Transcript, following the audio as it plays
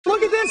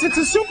this? It's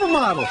a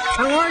supermodel.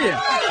 How are you?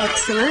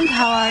 Excellent.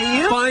 How are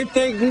you? Fine,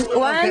 thank you.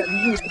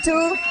 1,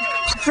 2,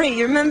 3.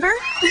 You remember?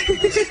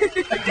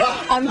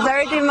 I'm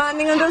very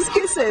demanding on those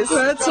kisses.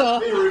 That's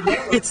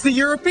it's the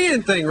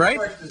European thing, right?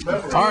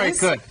 All right,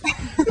 good.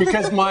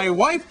 Because my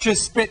wife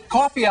just spit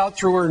coffee out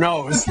through her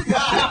nose.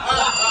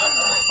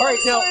 All right,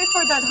 now. Sorry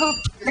for that. Hope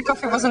the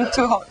coffee wasn't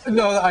too hot.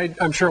 No,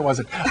 I'm sure it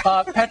wasn't.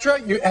 Petra,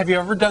 have you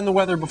ever done the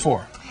weather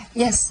before?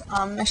 Yes,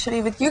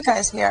 actually with you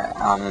guys here.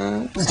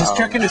 Just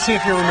checking to see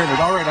if you remembered.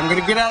 All right, I'm going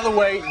to get out of the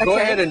way. Okay. Go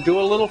ahead and do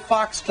a little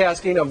fox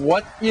casting of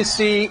what you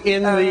see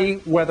in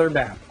the weather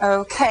map.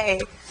 Okay,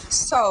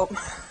 so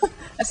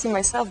I see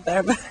myself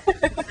there, but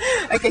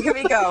okay, here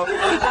we go.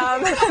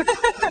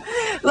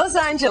 Los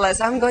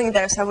Angeles, I'm going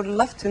there, so I would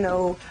love to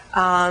know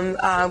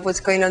what's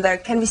going on there.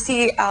 Can we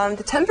see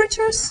the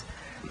temperatures?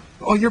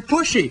 Oh, you're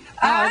pushy.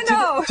 I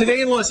know.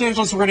 Today in Los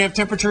Angeles, we're going to have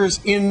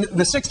temperatures in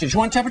the 60s. You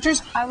want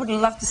temperatures? I would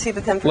love to see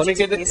the temperatures. Let me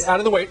get please. it out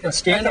of the way. Now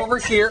stand over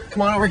here.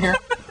 Come on over here.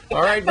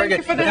 All right, very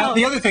good. Now,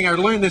 the other thing, I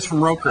learned this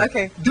from Roker.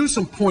 Okay. Do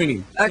some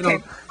pointing. Okay. You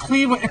know,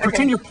 Cleveland,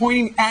 pretend you're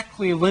pointing at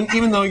Cleveland,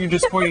 even though you're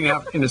just pointing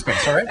out into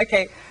space, all right?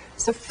 Okay.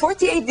 So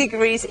 48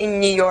 degrees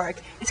in New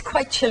York. It's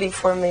quite chilly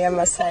for me, I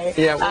must say.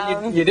 Yeah,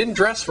 well, you didn't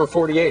dress for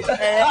 48. No,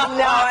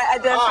 I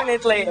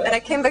definitely. And I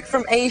came back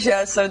from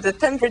Asia, so the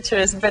temperature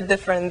is a bit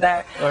different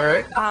there. All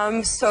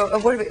right. So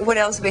what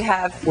else we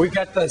have? We've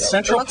got the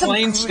Central Lots of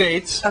Plains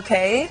states.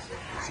 Okay.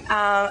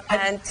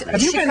 And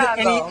Have you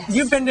Chicago.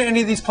 you've been to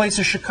any of these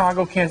places?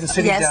 Chicago, Kansas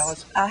City, Yes,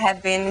 Dallas? I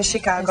have been in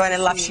Chicago and I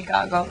love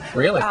Chicago.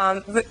 Really?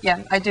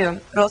 Yeah, I do.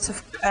 Lots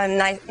of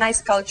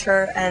nice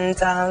culture and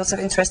lots of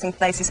interesting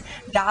places.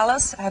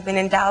 Dallas, I have been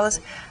in Dallas.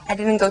 I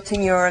didn't go to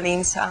New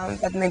Orleans,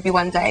 but maybe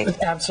one day.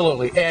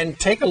 Absolutely. And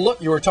take a look.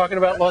 You were talking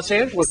about Los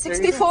Angeles.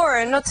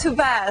 64, not too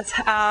bad.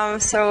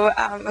 So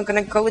I'm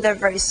going to go there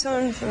very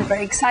soon. I'm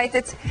very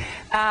excited.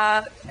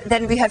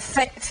 Then we have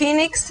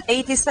Phoenix,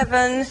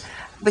 87.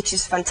 Which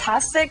is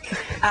fantastic.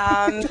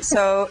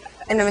 So,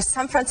 and then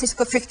San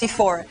Francisco,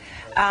 54.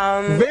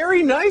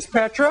 Very nice,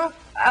 Petra.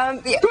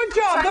 Yeah. Good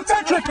job, the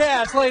Petra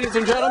cast, ladies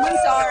and gentlemen.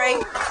 Sorry,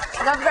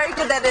 not very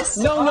good at this.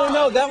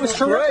 No, that was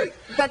terrific.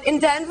 But in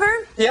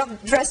Denver,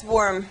 Yep. dress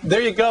warm.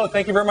 There you go.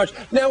 Thank you very much.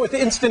 Now, with the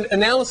instant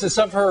analysis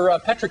of her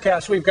Petra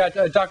cast, we've got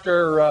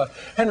Dr.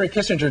 Henry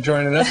Kissinger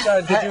joining us.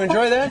 Did you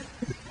enjoy that?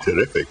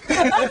 Terrific.